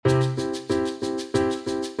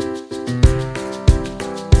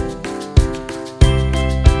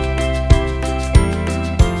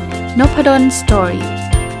Noppadan Story.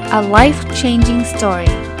 A life-changing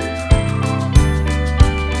story.ส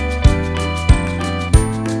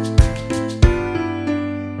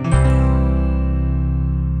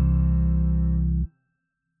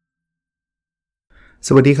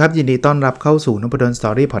สดีครับยินดีต้อนรับเข้าสู่นพดล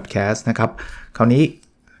Story Podcast นะครับคราวนี้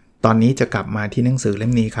ตอนนี้จะกลับมาที่หนังสือเล่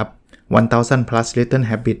มนี้ครับ 1000 plus little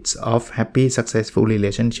habits of happy successful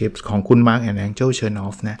relationships ของคุณ Mark and Angel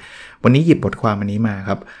Chernoff นะวันนี้หยิบบทความอันนี้มา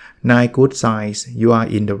ครับ 9 good signs you are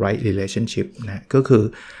in the right relationship นะก็คือ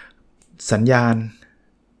สัญญาณ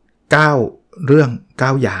9เรื่อง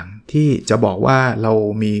9อย่างที่จะบอกว่าเรา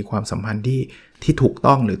มีความสัมพันธ์ที่ถูก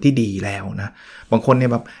ต้องหรือที่ดีแล้วนะบางคนเนี่ย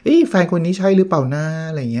แบบแฟนคนนี้ใช่หรือเปล่านะ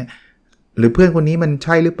อะไรเงี้ยหรือเพื่อนคนนี้มันใ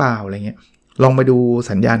ช่หรือเปล่าอะไรเงี้ยลองมาดู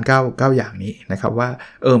สัญญาณ9อย่างนี้นะครับว่า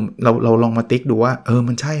เราลองมาติ๊กดูว่า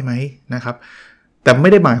มันใช่ไหมนะครับแต่ไ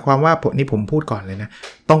ม่ได้หมายความว่านี่ผมพูดก่อนเลยนะ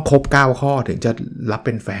ต้องครบ9ข้อถึงจะรับเ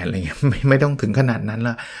ป็นแฟนอะไรเงี้ยไม่ต้องถึงขนาดนั้นล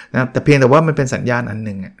ะนะแต่เพียงแต่ว่ามันเป็นสัญญาณอันห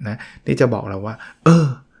นึ่งนะที่จะบอกเราว่า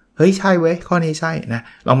เฮ้ยใช่เว้ยข้อนี้ใช่นะ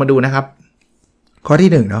ลองมาดูนะครับข้อที่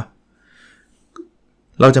1เนาะ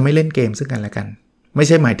เราจะไม่เล่นเกมซึ่งกันและกันไม่ใ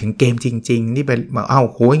ช่หมายถึงเกมจริงๆนี่เป็น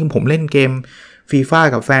โหผมเล่นเกมฟีฟ่า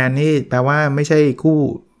กับแฟนนี่แปลว่าไม่ใช่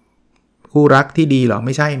คู่รักที่ดีหรอไ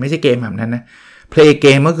ม่ใช่เกมแบบนั้นนะเพลย์เก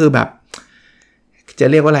มก็คือแบบจะ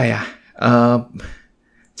เรียกว่าอะไร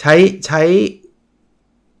ใช้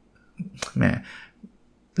แหม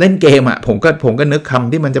เล่นเกมผมก็นึกค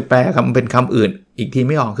ำที่มันจะแปลคำเป็นคำอื่นอีกที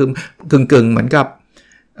ไม่ออกคือกึ่งเหมือนกับ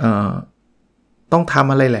ต้องท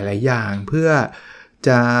ำอะไรหลายๆอย่างเพื่อจ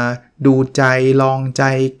ะดูใจลองใจ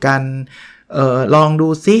กันลองดู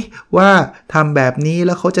ซิว่าทำแบบนี้แ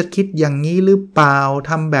ล้วเขาจะคิดอย่างนี้หรือเปล่า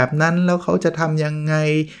ทำแบบนั้นแล้วเขาจะทำยังไง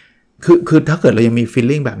คือถ้าเกิดเรายังมี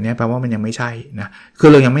feeling แบบนี้แปลว่ามันยังไม่ใช่นะคือ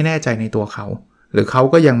เรายังไม่แน่ใจในตัวเขาหรือเขา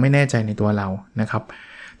ก็ยังไม่แน่ใจในตัวเรานะครับ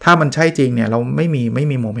ถ้ามันใช่จริงเนี่ยเราไม่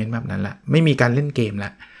มีโมเมนต์แบบนั้นละไม่มีการเล่นเกมล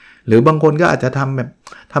ะหรือบางคนก็อาจจะ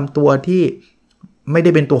ทำตัวที่ไม่ได้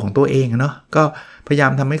เป็นตัวของตัวเองเนาะก็พยายา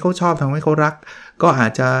มทำให้เขาชอบทำให้เขารักก็อา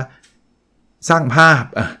จจะสร้างภาพ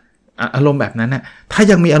อารมณ์แบบนั้นนะถ้า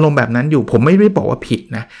ยังมีอารมณ์แบบนั้นอยู่ผมไม่ได้บอกว่าผิด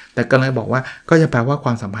นะแต่ก็เลยบอกว่าก็จะแปลว่าคว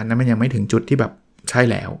ามสัมพันธ์นั้นมันยังไม่ถึงจุดที่แบบใช่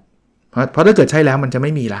แล้วเพราะถ้าเกิดใช่แล้วมันจะไ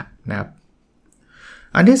ม่มีละนะครับ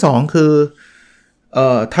อันที่2คือ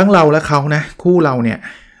ทั้งเราและเขานะคู่เราเนี่ย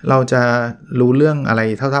เราจะรู้เรื่องอะไร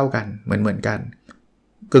เท่าๆกันเหมือนกัน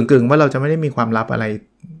กึ่งว่าเราจะไม่ได้มีความลับอะไร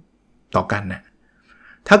ต่อกันนะ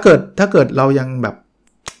ถ้าเกิดเรายังแบบ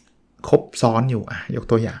คบซ้อนอยู่ยก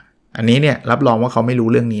ตัวอย่างอันนี้เนี่ยรับรองว่าเขาไม่รู้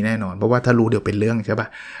เรื่องนี้แน่นอนเพราะว่าถ้ารู้เดี๋ยวเป็นเรื่องใช่ป่ะ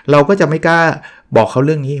เราก็จะไม่กล้าบอกเขาเ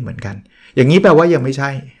รื่องนี้เหมือนกันอย่างนี้แปลว่ายังไม่ใช่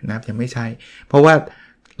นะครับยังไม่ใช่เพราะว่า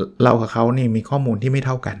เรากับเขานี่มีข้อมูลที่ไม่เ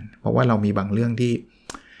ท่ากันเพราะว่าเรามีบางเรื่อง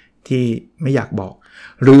ที่ไม่อยากบอก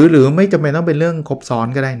หรือไม่จำเป็นต้องเป็นเรื่องคบซ้อน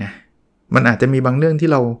ก็ได้นะมันอาจจะมีบางเรื่องที่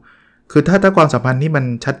เราคือถ้าความสัมพันธ์ที่มัน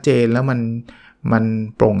ชัดเจนแล้วมัน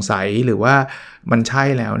โปร่งใสหรือว่ามันใช่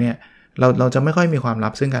แล้วเนี่ยเราจะไม่ค่อยมีความลั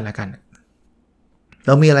บซึ่งกันและกันเ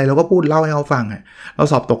รามีอะไรเราก็พูดเล่าให้เขาฟังเรา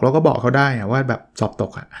สอบตกเราก็บอกเขาได้ว่าแบบสอบต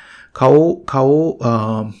กเขา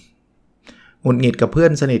หงุดหงิดกับเพื่อ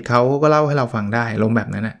นสนิทเขาก็เล่าให้เราฟังได้ลงแบบ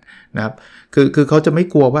นั้นนะครับคือเขาจะไม่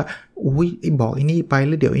กลัวว่าอุ้ยบอกไอ้นี่ไปแ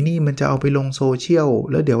ล้วเดี๋ยวไอ้นี่มันจะเอาไปลงโซเชียล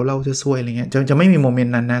แล้วเดี๋ยวเราจะซวยอะไรเงี้ยจะไม่มีโมเมน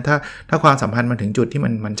ต์นั้นนะถ้าความสัมพันธ์มันถึงจุดที่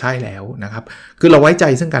มันใช่แล้วนะครับคือเราไว้ใจ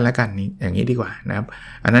ซึ่งกันและกันนี้อย่างนี้ดีกว่านะครับ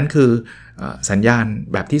อันนั้นคือสัญญาณ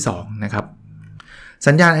แบบที่2นะครับ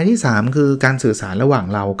สัญญาณอันที่3คือการสื่อสารระหว่าง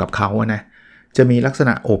เรากับเขานะจะมีลักษณ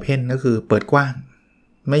ะโอเพนก็คือเปิดกว้าง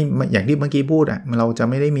ไม่อย่างที่เมื่อกี้พูดเราจะ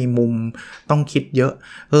ไม่ได้มีมุมต้องคิดเยอะ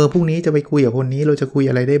พรุ่งนี้จะไปคุยกับคนนี้เราจะคุย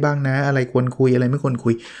อะไรได้บ้างนะอะไรควรคุยอะไรไม่ควรคุ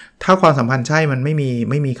ยถ้าความสัมพันธ์ใช่มันไม่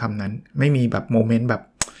มีคำนั้นไม่มีแบบโมเมนต์แบบ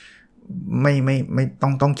ไม่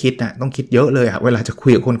ต้องคิดต้องคิดเยอะเลยเวลาจะคุ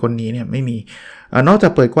ยกับคนนี้เนี่ยไม่มีนอกจา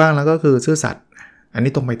กเปิดกว้างแล้วก็คือซื่อสัตย์อัน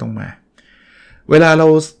นี้ตรงไปตรงมาเวลาเ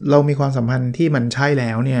รามีความสัมพันธ์ที่มันใช่แ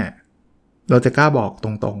ล้วเนี่ยเราจะกล้าบอกต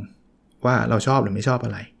รงๆว่าเราชอบหรือไม่ชอบอ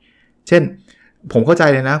ะไรเช่นผมเข้าใจ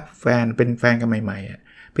เลยนะเป็นแฟนกันใหม่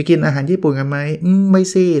ๆไปกินอาหารญี่ปุ่นกันไหมไม่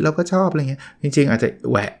สิเราก็ชอบอะไรเงี้ยจริงๆอาจจะ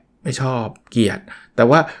แหวะไม่ชอบเกลียดแต่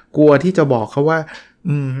ว่ากลัวที่จะบอกเขาว่า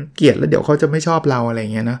เกลียดแล้วเดี๋ยวเขาจะไม่ชอบเราอะไร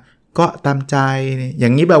เงี้ยนะก็ตามใจอย่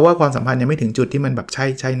างนี้แปลว่าความสัมพันธ์ยังไม่ถึงจุดที่มันแบบใ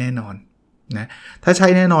ช่แน่นอนนะถ้าใช่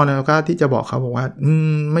แน่นอนแล้วก็ที่จะบอกเขาบอกว่า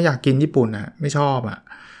ไม่อยากกินญี่ปุ่นไม่ชอบ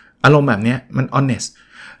อารมณ์แบบนี้มัน honest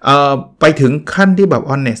ไปถึงขั้นที่แบบ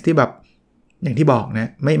honest ที่แบบอย่างที่บอกนะ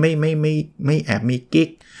ไม่แอบมีกิ๊ก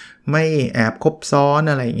ไม่แอบคบซ้อน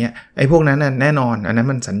อะไรอย่างเงี้ยไอ้พวกนั้นน่ะแน่นอนอันนั้น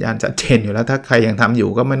มันสัญญาณชัดเจนอยู่แล้วถ้าใครยังทำอยู่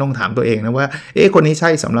ก็ไม่ต้องถามตัวเองนะว่าคนนี้ใช่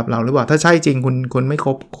สำหรับเราหรือเปล่าถ้าใช่จริงคุณไม่ค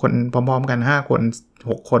บคนพร้อมๆกัน5คน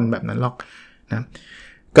6คนแบบนั้นหรอกนะ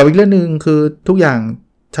กับอีกเรื่องนึงคือทุกอย่าง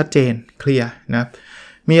ชัดเจนเคลียร์นะ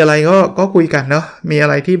มีอะไรก็คุยกันเนาะมีอะ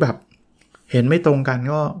ไรที่แบบเห็นไม่ตรงกัน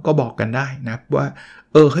ก็บอกกันได้นะว่า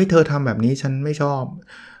เฮ้ยเธอทำแบบนี้ฉันไม่ชอบ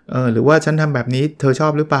หรือว่าฉันทำแบบนี้เธอชอ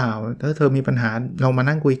บหรือเปล่าถ้าเธอมีปัญหาเรามา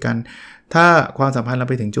นั่งคุยกันถ้าความสัมพันธ์เรา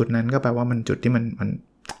ไปถึงจุดนั้นก็แปลว่ามันจุดที่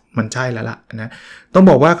มันใช่แล้วล่ะนะต้อง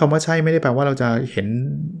บอกว่าคำว่าใช่ไม่ได้แปลว่าเราจะเห็น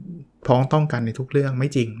พ้องต้องกันในทุกเรื่องไม่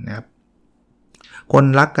จริงนะครับคน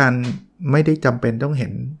รักกันไม่ได้จำเป็นต้องเห็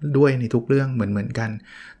นด้วยในทุกเรื่องเหมือนกัน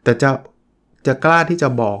แต่จะกล้าที่จะ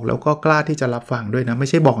บอกแล้วก็กล้าที่จะรับฟังด้วยนะไม่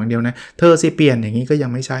ใช่บอกอย่างเดียวนะเธอสิเปลี่ยนอย่างนี้ก็ยั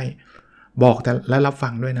งไม่ใช่บอกแต่และรับฟั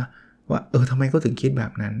งด้วยนะว่าทำไมก็ถึงคิดแบ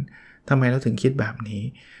บนั้นทำไมเราถึงคิดแบบนี้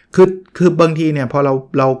คือบางทีเนี่ยพอ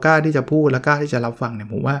เรากล้าที่จะพูดและกล้าที่จะรับฟังเนี่ย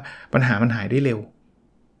ผมว่าปัญหามันหายได้เร็ว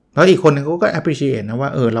แล้วอีกคนนึงเขาก็ appreciate นะว่า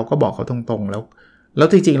เราก็บอกเขาตรงๆแล้ว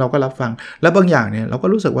จริงๆเราก็รับฟังแล้วบางอย่างเนี่ยเราก็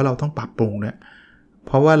รู้สึกว่าเราต้องปรับปรุงด้วยเ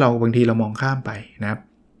พราะว่าเราบางทีเรามองข้ามไปนะครับ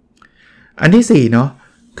อันที่4เนาะ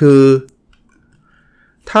คือ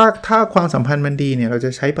ถ้าความสัมพันธ์มันดีเนี่ยเราจ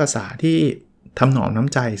ะใช้ภาษาที่ทำหนอมน้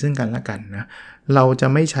ำใจซึ่งกันและกันนะเราจะ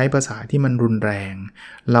ไม่ใช้ภาษาที่มันรุนแรง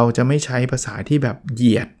เราจะไม่ใช้ภาษาที่แบบเห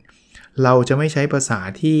ยียดเราจะไม่ใช้ภาษา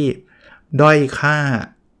ที่ด้อยค่า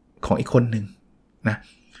ของอีกคนหนึ่งนะ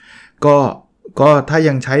ก็ถ้า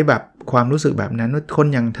ยังใช้แบบความรู้สึกแบบนั้นว่าคน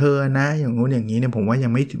อย่างเธอนะอย่างงู้นอย่างนี้เนี่ยผมว่ายั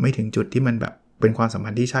งไม่ถึงจุดที่มันแบบเป็นความสัมพั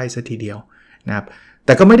นธ์ที่ใช่ซะทีเดียวนะครับแ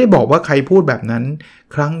ต่ก็ไม่ได้บอกว่าใครพูดแบบนั้น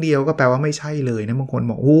ครั้งเดียวก็แปลว่าไม่ใช่เลยนะบางคน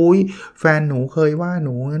บอกอุ้ยแฟนหนูเคยว่าห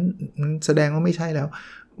นูงั้นแสดงว่าไม่ใช่แล้ว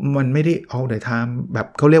มันไม่ได้ all the time แบบ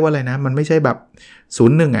เขาเรียกว่าอะไรนะมันไม่ใช่แบบ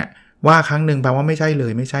01อ่ะว่าครั้งนึงแปลว่าไม่ใช่เล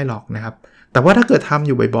ยไม่ใช่หรอกนะครับแต่ว่าถ้าเกิดทำอ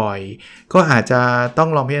ยู่บ่อยๆก็อาจจะต้อง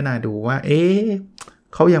ลองพิจารณาดูว่า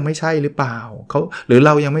เขายังไม่ใช่หรือเปล่าเขาหรือเร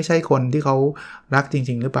ายังไม่ใช่คนที่เขารักจ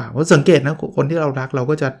ริงๆหรือเปล่าเพราะสังเกตนะคนที่เรารักเรา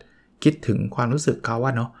ก็จะคิดถึงความรู้สึกเขาว่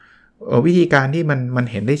าเนาะวิธีการที่มัน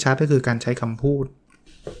เห็นได้ชัดก็คือการใช้คำพูด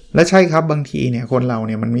และใช่ครับบางทีเนี่ยคนเราเ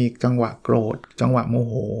นี่ยมันมีจังหวะโกรธจังหวะโม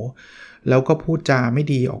โหแล้วก็พูดจาไม่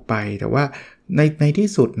ดีออกไปแต่ว่าในที่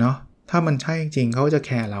สุดเนาะถ้ามันใช่จริงเขาจะแค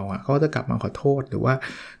ร์เราเขาจะกลับมาขอโทษหรือว่า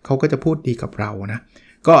เขาก็จะพูดดีกับเรานะ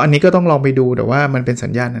ก็อันนี้ก็ต้องลองไปดูแต่ว่ามันเป็นสั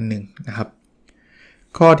ญญาณอันหนึ่งนะครับ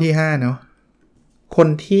ข้อที่5เนาะคน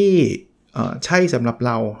ที่ใช่สำหรับเ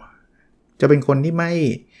ราจะเป็นคนที่ไ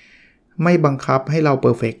ม่บังคับให้เราเพ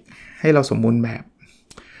อร์เฟคให้เราสมบูรณ์แบบ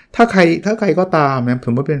ถ้าใครก็ตามนะผ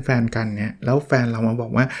มว่าเป็นแฟนกันเนี่ยแล้วแฟนเรามาบอ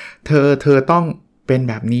กว่าเธอต้องเป็น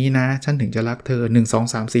แบบนี้นะฉันถึงจะรักเธอ1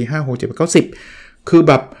 2 3 4 5 6 7 8 9 10คือ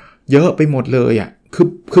แบบเยอะไปหมดเลยอ่ะ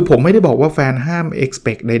คือผมไม่ได้บอกว่าแฟนห้าม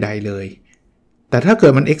expect ใดๆเลยแต่ถ้าเกิ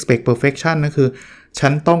ดมัน expect perfection นะคือฉั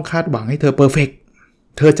นต้องคาดหวังให้เธอ perfect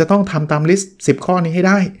เธอจะต้องทำตามลิสต์10ข้อนี้ให้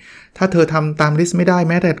ได้ถ้าเธอทำตามลิสต์ไม่ได้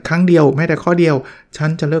แม้แต่ครั้งเดียวแม้แต่ข้อเดียวฉัน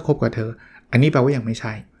จะเลิกคบกับเธออันนี้แปลว่ายังไม่ใ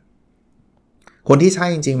ช่คนที่ใช่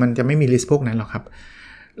จริงๆมันจะไม่มีลิสต์พวกนั้นหรอกครับ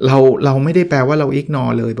เราไม่ได้แปลว่าเราอิกนอ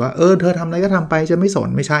ร์เลยว่าเธอทำอะไรก็ทำไปจะไม่สน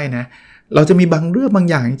ไม่ใช่นะเราจะมีบางเรื่องบาง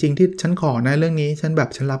อย่างจริงๆที่ฉันขอนะเรื่องนี้ฉัน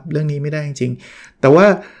รับเรื่องนี้ไม่ได้จริงๆแต่ว่า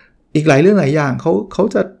อีกหลายเรื่องหลายอย่างเ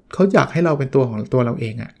ขาอยากให้เราเป็นตัวของตัวเราเอ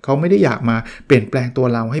งเขาไม่ได้อยากมาเปลี่ยนแปลงตัว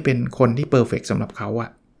เราให้เป็นคนที่เพอร์เฟคสำหรับเขา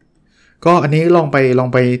ก็อันนี้ลอง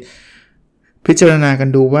ไปพิจารณากัน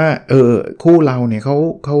ดูว่าคู่เราเนี่ยเ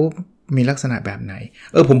ขามีลักษณะแบบไหน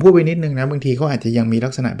ผมพูดไปนิดนึงนะบางทีเขาอาจจะยังมีลั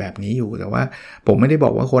กษณะแบบนี้อยู่แต่ว่าผมไม่ได้บ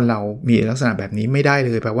อกว่าคนเรามีลักษณะแบบนี้ไม่ได้เ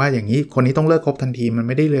ลยแปลว่าอย่างนี้คนนี้ต้องเลิกคบทันทีมันไ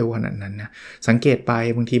ม่ได้เร็วขนาดนั้นนะสังเกตไป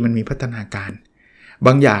บางทีมันมีพัฒนาการบ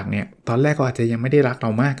างอย่างเนี่ยตอนแรกก็อาจจะยังไม่ได้รักเร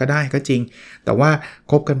ามากก็ได้ก็จริงแต่ว่า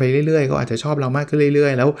คบกันไปเรื่อยๆก็อาจจะชอบเรามากขึ้นเรื่อ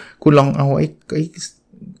ยๆแล้วคุณลองเอาไอ้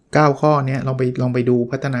9ข้อเนี้ยลองไปดู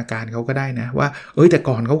พัฒนาการเขาก็ได้นะว่าแต่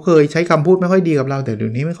ก่อนเขาเคยใช้คำพูดไม่ค่อยดีกับเราแต่เดี๋ย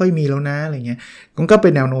วนี้ไม่ค่อยมีแล้วนะอะไรเงี้ยมันก็เป็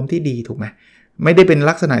นแนวโน้มที่ดีถูกไหมไม่ได้เป็น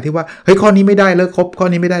ลักษณะที่ว่าเฮ้ยข้อนี้ไม่ได้เลิกคบข้อ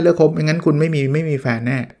นี้ไม่ได้เลิกคบไม่งั้นคุณไม่มีแฟนแ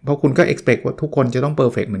น่เพราะคุณก็ expect ว่าทุกคนจะต้อง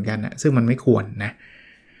perfect เหมือนกันนะซึ่งมันไม่ควรนะ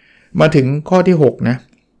มาถึงข้อที่6นะ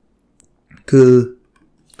คือ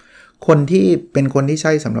คนที่เป็นคนที่ใ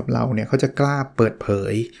ช่สำหรับเราเนี่ยเขาจะกล้าเปิดเผ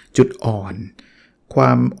ยจุดอ่อนคว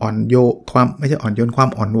ามอ่อนโยนความไม่ใช่อ่อนโยนความ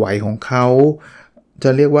อ่อนไหวของเขาจะ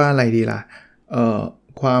เรียกว่าอะไรดีล่ะ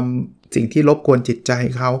ความสิ่งที่รบกวนจิตใจ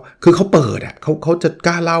เขาคือเขาเปิดเขาจะก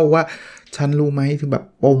ล้าเล่าว่าฉันรู้ไหมถึงแบบ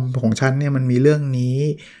ปมของฉันเนี่ยมันมีเรื่องนี้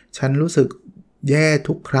ฉันรู้สึกแย่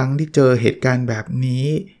ทุกครั้งที่เจอเหตุการณ์แบบนี้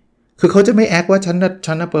คือเขาจะไม่แอคว่าฉัน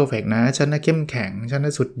น่ะเพอร์เฟกต์นะฉันน่ะเข้มแข็งฉันน่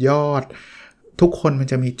ะสุดยอดทุกคนมัน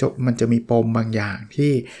จะมีปมบางอย่าง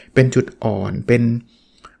ที่เป็นจุดอ่อนเป็น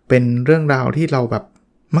เรื่องราวที่เราแบบ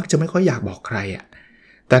มักจะไม่ค่อยอยากบอกใคร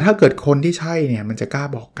แต่ถ้าเกิดคนที่ใช่เนี่ยมันจะกล้า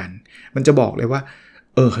บอกกันมันจะบอกเลยว่า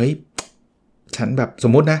เฮ้ยฉันแบบส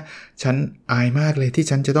มมุตินะฉันอายมากเลยที่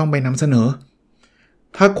ฉันจะต้องไปนำเสนอ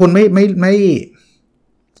ถ้าคน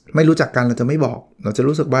ไม่รู้จักกันเราจะไม่บอกเราจะ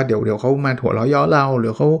รู้สึกว่าเดี๋ยวเขามาหัวเราะเยาะเราหรื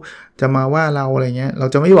อเขาจะมาว่าเราอะไรเงี้ยเรา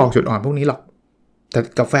จะไม่บอกจุดอ่อนพวกนี้หรอกแต่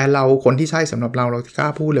กับแฟนเราคนที่ใช่สำหรับเรากล้า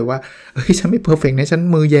พูดเลยว่าเฮ้ยฉันไม่เพอร์เฟกต์นะฉัน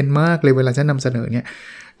มือเย็นมากเลยเวลาฉันนำเสนอเนี่ย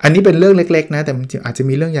อันนี้เป็นเรื่องเล็กๆนะแต่อาจจะ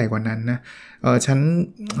มีเรื่องใหญ่กว่านั้นนะฉัน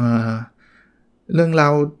เรื่องรา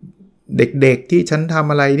วเด็กๆที่ฉันท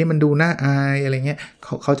ำอะไรที่มันดูน่าอายอะไรเงี้ย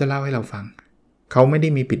เขาจะเล่าให้เราฟังเขาไม่ได้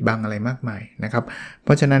มีปิดบังอะไรมากมายนะครับเพ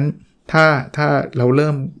ราะฉะนั้นถ้าเราเริ่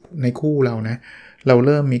มในคู่เรานะเราเ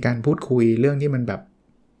ริ่มมีการพูดคุยเรื่องที่มันแบบ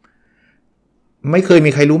ไม่เคยมี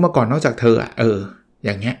ใครรู้มาก่อนนอกจากเธออ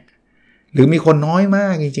ย่างเงี้ยหรือมีคนน้อยมา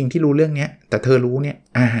กจริงๆที่รู้เรื่องเนี้ยแต่เธอรู้เนี่ย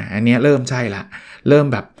อันเนี้ยเริ่มใช่ละเริ่ม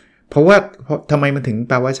แบบเพราะทำไมมันถึงแ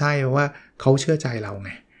ปลว่าใช่เพราะว่าเขาเชื่อใจเราไ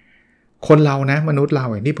งคนเรานะมนุษย์เรา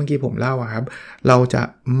อย่างที่เมื่อกี้ผมเล่าครับเราจะ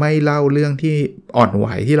ไม่เล่าเรื่องที่อ่อนไหว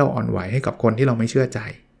ที่เราอ่อนไหวให้กับคนที่เราไม่เชื่อใจ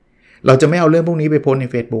เราจะไม่เอาเรื่องพวกนี้ไปโพสใน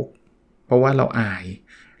Facebook เพราะว่าเราอาย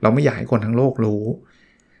เราไม่อยากให้คนทั้งโลกรู้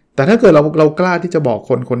แต่ถ้าเกิดเรากล้าที่จะบอก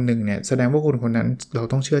คนหนึ่งเนี่ยแสดงว่าคนนั้นเรา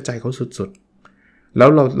ต้องเชื่อใจเขาสุดๆแล้ว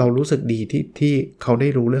เรารู้สึกดีที่เขาได้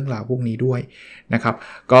รู้เรื่องราวพวกนี้ด้วยนะครับ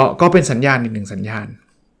ก็เป็นสัญญาณอีกหนึ่งสัญญ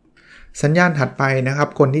าณถัดไปนะครับ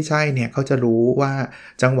คนที่ใช่เนี่ยเขาจะรู้ว่า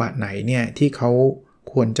จังหวะไหนเนี่ยที่เขา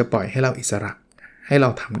ควรจะปล่อยให้เราอิสระให้เรา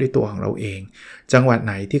ทำด้วยตัวของเราเองจังหวะไ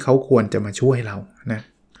หนที่เขาควรจะมาช่วยเรานะ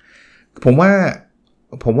ผมว่า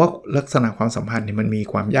ลักษณะความสัมพันธ์เนี่ยมันมี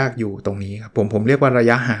ความยากอยู่ตรงนี้ครับผมเรียกว่าระ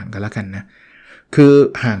ยะห่างกันแล้วกันนะคือ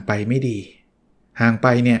ห่างไปไม่ดีห่างไป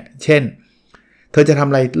เนี่ยเช่นเธอจะทำ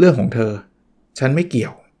อะไรเรื่องของเธอฉันไม่เกี่ย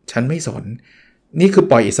วฉันไม่สนนี่คือ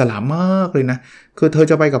ปล่อยอิสระมากเลยนะคือเธอ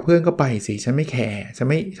จะไปกับเพื่อนก็ไปสิฉันไม่แคร์ฉัน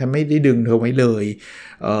ไม่ได้ดึงเธอไว้เลย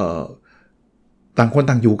ต่างคน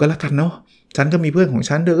ต่างอยู่ก็แล้วกันเนาะฉันก็มีเพื่อนของ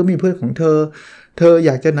ฉันเธอก็มีเพื่อนของเธออ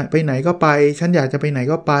ยากจะไปไหนก็ไปฉันอยากจะไปไหน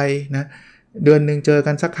ก็ไปนะเดือนนึงเจอ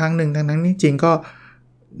กันสักครั้งนึงทั้งนี้จริงก็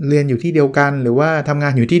เรียนอยู่ที่เดียวกันหรือว่าทำงา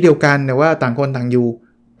นอยู่ที่เดียวกันแต่ว่าต่างคนต่างอยู่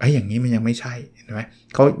อย่างนี้มันยังไม่ใช่เห็นไหม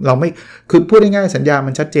เราไม่คือพูดง่ายๆสัญญา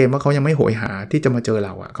มันชัดเจนว่าเขายังไม่โหยหาที่จะมาเจอเร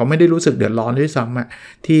าเขาไม่ได้รู้สึกเดือดร้อนด้วยซ้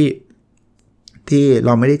ำที่เร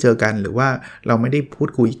าไม่ได้เจอกันหรือว่าเราไม่ได้พูด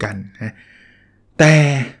คุยกันนะแต่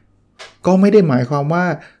ก็ไม่ได้หมายความว่า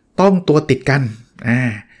ต้องตัวติดกัน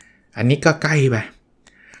อันนี้ก็ใกล้ไป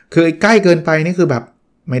คือใกล้เกินไปนี่คือแบบ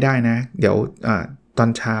ไม่ได้นะเดี๋ยวตอน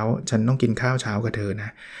เช้าฉันต้องกินข้าวเช้ากับเธอนะ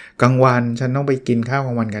กลางวันฉันต้องไปกินข้าวกล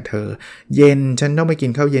างวันกับเธอเย็นฉันต้องไปกิ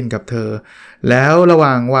นข้าวเย็นกับเธอแล้วระห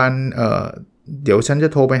ว่างวันเดี๋ยวฉันจะ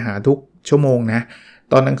โทรไปหาทุกชั่วโมงนะ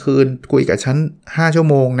ตอนกลางคืนคุยกับฉัน5ชั่ว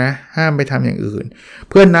โมงนะห้ามไปทำอย่างอื่น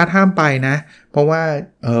เพื่อนนัดห้ามไปนะเพราะว่า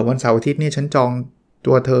วันเสาร์อาทิตย์นี่ฉันจอง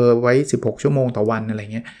ตัวเธอไว้16ชั่วโมงต่อวันอะไร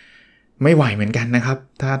เงี้ยไม่ไหวเหมือนกันนะครับ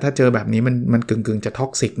ถ้าเจอแบบนี้มันกึ่งจะท็อ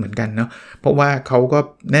กซิกเหมือนกันเนาะเพราะว่าเขาก็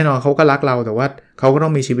แน่นอนเขาก็รักเราแต่ว่าเขาก็ต้อ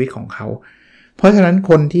งมีชีวิตของเขาเพราะฉะนั้น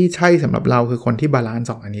คนที่ใช่สำหรับเราคือคนที่บาลานซ์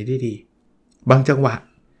2อันนี้ได้ดีบางจังหวะ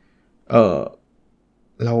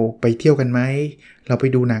เราไปเที่ยวกันไหมเราไป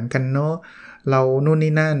ดูหนังกันเนาะเรานู่น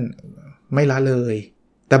นี่นั่นไม่ละเลย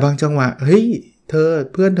แต่บางจังหวะเฮ้ย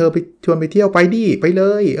เพื่อนเธอไปชวนไปเที่ยวไปดิไปเล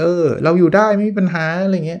ยเราอยู่ได้ไม่มีปัญหาอ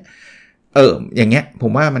ะไรเงี้ยอย่างเงี้ยผ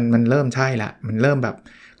มว่ามันเริ่มใช่ละมันเริ่มแบบ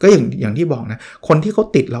ก็อย่างที่บอกนะคนที่เขา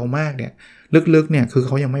ติดเรามากเนี่ยลึกๆเนี่ยคือเ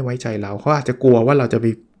ขายังไม่ไว้ใจเราเขาอาจจะกลัวว่าเราจะไป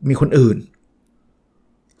มีคนอื่น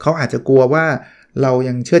เขาอาจจะกลัวว่าเรา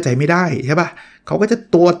ยังเชื่อใจไม่ได้ใช่ป่ะเขาก็จะ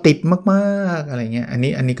ตัวติดมากๆอะไรเงี้ยอัน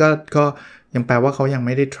นี้ก็ยังแปลว่าเขายังไ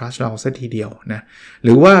ม่ได้ trust เราซะทีเดียวนะห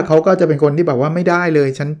รือว่าเขาก็จะเป็นคนที่แบบว่าไม่ได้เลย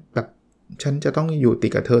ฉันจะต้องอยู่ติ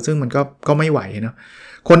ดกับเธอซึ่งมันก็ไม่ไหวเนาะ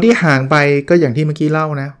คนที่ห่างไปก็อย่างที่เมื่อกี้เล่า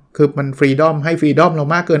นะคือมันฟรีดอมให้ฟรีดอมเรา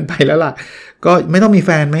มากเกินไปแล้วล่ะก็ไม่ต้องมีแฟ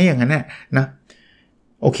นไหมอย่างนั้นนะ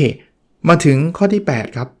โอเคมาถึงข้อที่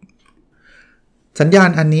8ครับสัญญาณ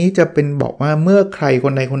อันนี้จะเป็นบอกว่าเมื่อใครค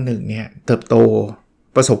นใดคนหนึ่งเนี่ยเติบโต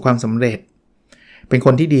ประสบความสำเร็จเป็นค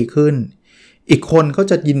นที่ดีขึ้นอีกคนเขา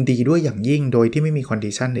จะยินดีด้วยอย่างยิ่งโดยที่ไม่มีคอน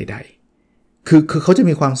ดิชันใดๆคือเขาจะ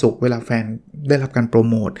มีความสุขเวลาแฟนได้รับการโปร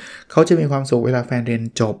โมทเขาจะมีความสุขเวลาแฟนเรียน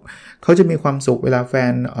จบเขาจะมีความสุขเวลาแฟ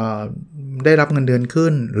นได้รับเงินเดือนขึ้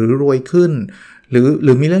นหรือรวยขึ้นห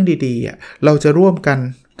รือมีเรื่องดีๆเราจะร่วมกัน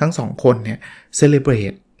ทั้ง2คนเนี่ยเซเลบเร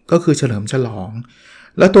ตก็คือเฉลิมฉลอง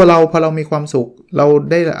แล้วตัวเราพอเรามีความสุขเรา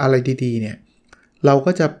ได้อะไรดีๆเนี่ยเรา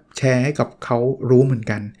ก็จะแชร์ให้กับเขารู้เหมือน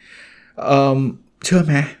กันเชื่อไ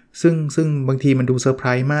หมซึ่งบางทีมันดูเซอร์ไพร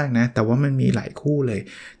ส์มากนะแต่ว่ามันมีหลายคู่เลย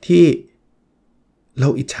ที่เรา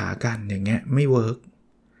อิจฉากันอย่างเงี้ยไม่เวิร์ก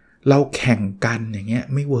เราแข่งกันอย่างเงี้ย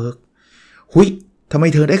ไม่เวิร์กหุยทำไม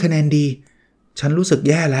เธอได้คะแนนดีฉันรู้สึก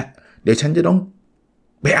แย่แล้วเดี๋ยวฉันจะต้อง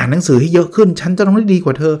ไปอ่านหนังสือให้เยอะขึ้นฉันจะต้องได้ดีก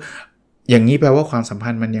ว่าเธออย่างนี้แปลว่าความสัมพั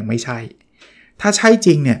นธ์มันยังไม่ใช่ถ้าใช่จ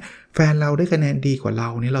ริงเนี่ยแฟนเราได้คะแนนดีกว่าเรา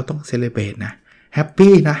เนี่ยเราต้องเซเลบเรตนะ แฮป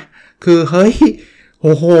ปี้นะคือเฮ้ยโ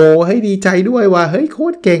อ้โหเฮ้ยดีใจด้วยว่ะเฮ้ยโค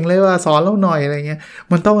ตรเก่งเลยว่ะสอนเราหน่อยอะไรเงี้ย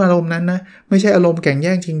มันต้องอารมณ์นั้นนะไม่ใช่อารมณ์แข่งแ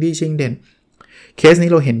ย่งชิงดีชิงเด่นเคสนี้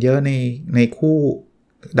เราเห็นเยอะในคู่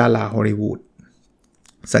ดาราฮอลลีวูด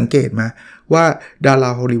สังเกตมาว่าดารา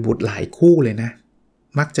ฮอลลีวูดหลายคู่เลยนะ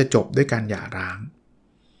มักจะจบด้วยการหย่าร้าง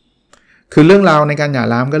คือเรื่องราวในการหย่า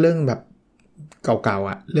ร้างก็เรื่องแบบเก่าๆ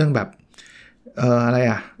อ่ะเรื่องแบบอะไร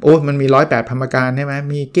อ่ะโอ้มันมี108พรรมการใช่ไหม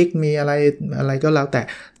มีกิ๊กมีอะไรก็แล้ว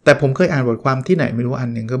แต่ผมเคยอ่านบทความที่ไหนไม่รู้อัน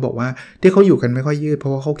หนึ่งก็บอกว่าที่เขาอยู่กันไม่ค่อยยืดเพรา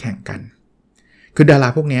ะว่าเขาแข่งกันคือดารา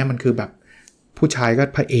พวกนี้มันคือแบบผู้ชายก็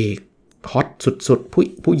พระเอกฮอตสุดๆ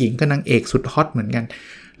ผู้หญิงก็นางเอกสุดฮอตเหมือนกัน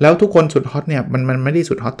แล้วทุกคนสุดฮอตเนี่ยมันไม่ได้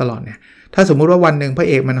สุดฮอตตลอดเนี่ยถ้าสมมุติว่าวันนึงพระ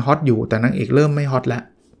เอกมันฮอตอยู่แต่นางเอกเริ่มไม่ฮอตแล้ว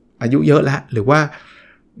อายุเยอะแล้วหรือว่า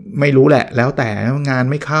ไม่รู้แหละแล้วแต่งาน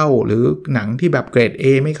ไม่เข้าหรือหนังที่แบบเกรด A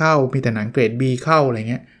ไม่เข้ามีแต่หนังเกรด B เข้าอะไร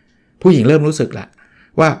เงี้ยผู้หญิงเริ่มรู้สึกละ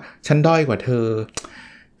ว่าฉันด้อยกว่าเธอ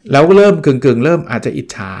แล้วเริ่มกึ่งเริ่มอาจจะอิจ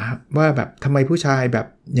ฉาว่าแบบทำไมผู้ชายแบบ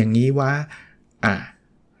อย่างนี้วะ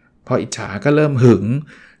พออิจฉาก็เริ่มหึง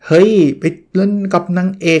เฮ้ยไปเล่นกับนาง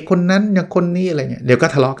เอกคนนั้นอย่างคนนี้อะไรเงี้ยเดี๋ยวก็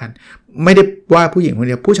ทะเลาะกันไม่ได้ว่าผู้หญิงคนเ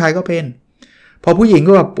ดียวผู้ชายก็เป็นพอผู้หญิง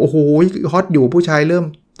ก็แบบโอ้โหฮอตอยู่ผู้ชายเริ่ม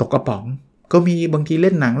ตกกระป๋องก็มีบางทีเ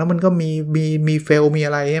ล่นหนังแล้วมันก็มีเฟลมีอ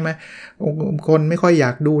ะไรใช่ไหมคนไม่ค่อยอย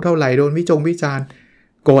ากดูเท่าไหร่โดนวิจารณ์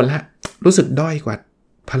โกรธละรู้สึกด้อยกว่า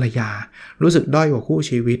ภรรยารู้สึกด้อยกว่าคู่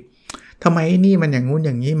ชีวิตทำไมนี่มันอย่างงู้นอ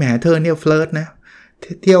ย่างนี้แหมเธอเนี่ยเฟลิร์ตนะ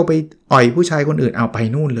เที่ยวไปอ่อยผู้ชายคนอื่นเอาไป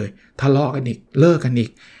นู่นเลยทะเลาะกันอีกเลิกกันอี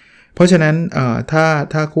กเพราะฉะนั้น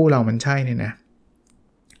ถ้าคู่เรามันใช่เนี่ยนะ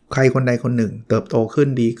ใครคนใดคนหนึ่งเติบโตขึ้น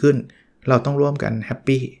ดีขึ้นเราต้องร่วมกันแฮป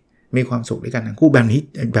ปี้มีความสุขด้วยกันทั้งคู่แบบ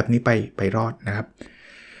นี้ไปรอดนะครับ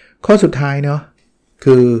ข้อสุดท้ายเนาะ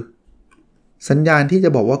คือสัญญาณที่จะ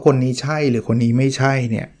บอกว่าคนนี้ใช่หรือคนนี้ไม่ใช่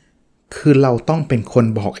เนี่ยคือเราต้องเป็นคน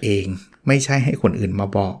บอกเองไม่ใช่ให้คนอื่นมา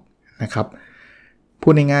บอกนะครับพู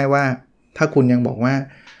ดง่ายๆว่าถ้าคุณยังบอกว่า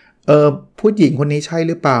ผู้หญิงคนนี้ใช่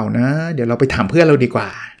หรือเปล่านะเดี๋ยวเราไปถามเพื่อนเราดีกว่า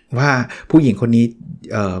ว่าผู้หญิงคนนี้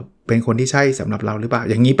เป็นคนที่ใช่สำหรับเราหรือเปล่า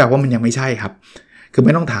อย่างนี้แปลว่ามันยังไม่ใช่ครับคือไ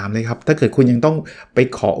ม่ต้องถามเลยครับถ้าเกิดคุณยังต้องไป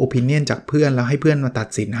ขอ opinion จากเพื่อนแล้วให้เพื่อนมาตัด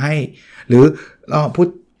สินให้หรือเ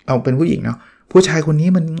อาเป็นผู้หญิงเนาะผู้ชายคนนี้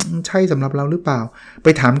มันใช่สำหรับเราหรือเปล่าไป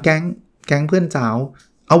ถามแก๊งเพื่อนสาว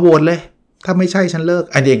เอาโหวตเลยถ้าไม่ใช่ฉันเลิก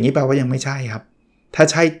อันอย่างนี้แปลว่ายังไม่ใช่ครับถ้า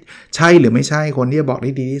ใช่หรือไม่ใช่คนที่จะบอกไ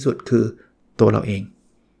ด้ดีที่สุดคือตัวเราเอง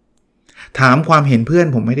ถามความเห็นเพื่อน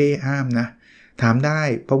ผมไม่ได้ห้ามนะถามได้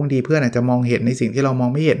เพราะบางทีเพื่อนอาจจะมองเห็นในสิ่งที่เรามอง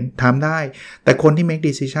ไม่เห็นถามได้แต่คนที่ make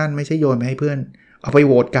decision ไม่ใช่โยนไปให้เพื่อนเอาไปโ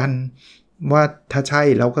หวตกันว่าถ้าใช่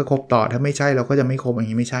เราก็คบต่อถ้าไม่ใช่เราก็จะไม่คบอย่า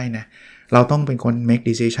งนี้ไม่ใช่นะเราต้องเป็นคน make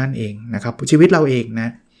decision เองนะครับชีวิตเราเองนะ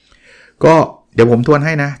ก็เดี๋ยวผมทวนใ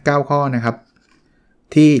ห้นะ9ข้อนะครับ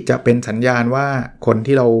ที่จะเป็นสัญญาณว่าคน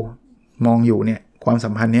ที่เรามองอยู่เนี่ยความสั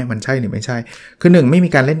มพันธ์เนี้ยมันใช่หรือไม่ใช่คือ1ไม่มี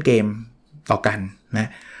การเล่นเกมต่อกันนะ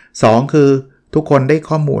2คือทุกคนได้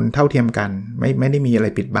ข้อมูลเท่าเทียมกันไม่ได้มีอะไร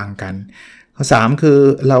ปิดบังกันข้อ3คือ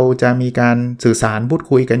เราจะมีการสื่อสารพูด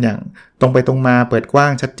คุยกันอย่างตรงไปตรงมาเปิดกว้า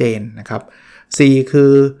งชัดเจนนะครับ4คื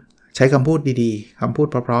อใช้คำพูดดีๆคำพูด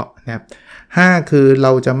เพราะๆนะครับ5คือเร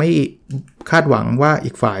าจะไม่คาดหวังว่า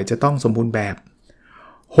อีกฝ่ายจะต้องสมบูรณ์แบบ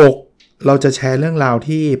6เราจะแชร์เรื่องราว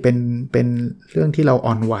ที่เป็นเรื่องที่เรา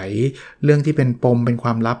อ่อนไหวเรื่องที่เป็นปมเป็นคว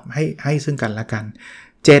ามลับให้ซึ่งกันและกัน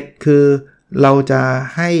7คือเราจะ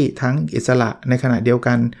ให้ทั้งอิสระในขณะเดียว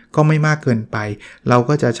กันก็ไม่มากเกินไปเรา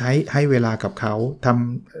ก็จะให้เวลากับเขาท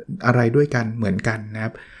ำอะไรด้วยกันเหมือนกันนะค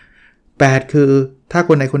รับ8คือถ้าค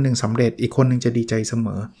นใดคนหนึ่งสำเร็จอีกคนหนึ่งจะดีใจเสม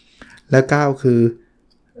อและ9คือ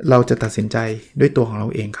เราจะตัดสินใจด้วยตัวของเรา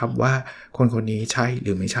เองครับว่าคนนี้ใช่ห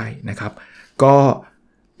รือไม่ใช่นะครับก็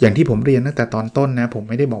อย่างที่ผมเรียนตั้งแต่ตอนต้นนะผม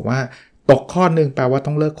ไม่ได้บอกว่าตกข้อนึงแปลว่า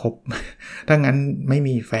ต้องเลิกคบถ้างั้นไม่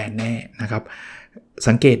มีแฟนแน่นะครับ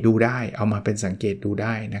สังเกตดูได้เอามาเป็นสังเกตดูไ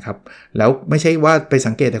ด้นะครับแล้วไม่ใช่ว่าไป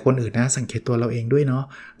สังเกตแต่คนอื่นนะสังเกตตัวเราเองด้วยเนาะ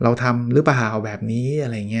เราทำหรือเปล่าแบบนี้อะ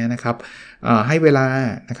ไรเงี้ยนะครับให้เวลา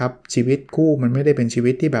นะครับชีวิตคู่มันไม่ได้เป็นชี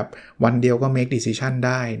วิตที่แบบวันเดียวก็ make decision ไ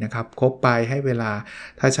ด้นะครับคบไปให้เวลา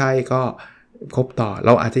ถ้าใช่ก็คบต่อเร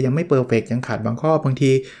าอาจจะยังไม่เพอร์เฟกต์ยังขาดบางข้อบาง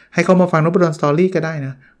ทีให้เขามาฟังนพดลสตอรี่ก็ได้น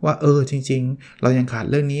ะว่าจริงๆเรายังขาด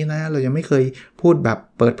เรื่องนี้นะเรายังไม่เคยพูดแบบ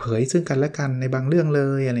เปิดเผยซึ่งกันและกันในบางเรื่องเล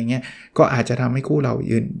ยอะไรเงี้ยก็อาจจะทำให้คู่เรา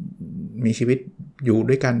ยืนมีชีวิตอยู่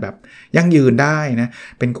ด้วยกันแบบยั่งยืนได้นะ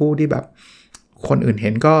เป็นคู่ที่แบบคนอื่นเห็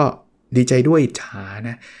นก็ดีใจด้วยอิจฉา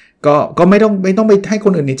นะก็ไม่ต้องไปให้ค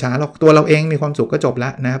นอื่นอิจฉาหรอกตัวเราเองมีความสุขก็จบแล้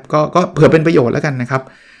วนะครับก็เผื่อเป็นประโยชน์แล้วกันนะครับ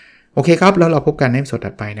โอเคครับแล้วเราพบกันในตอน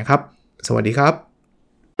ถัดไปนะครับสวัสดีครับ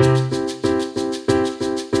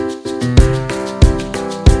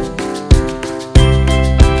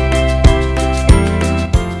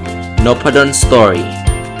Noppadan Story,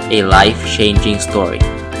 a life changing story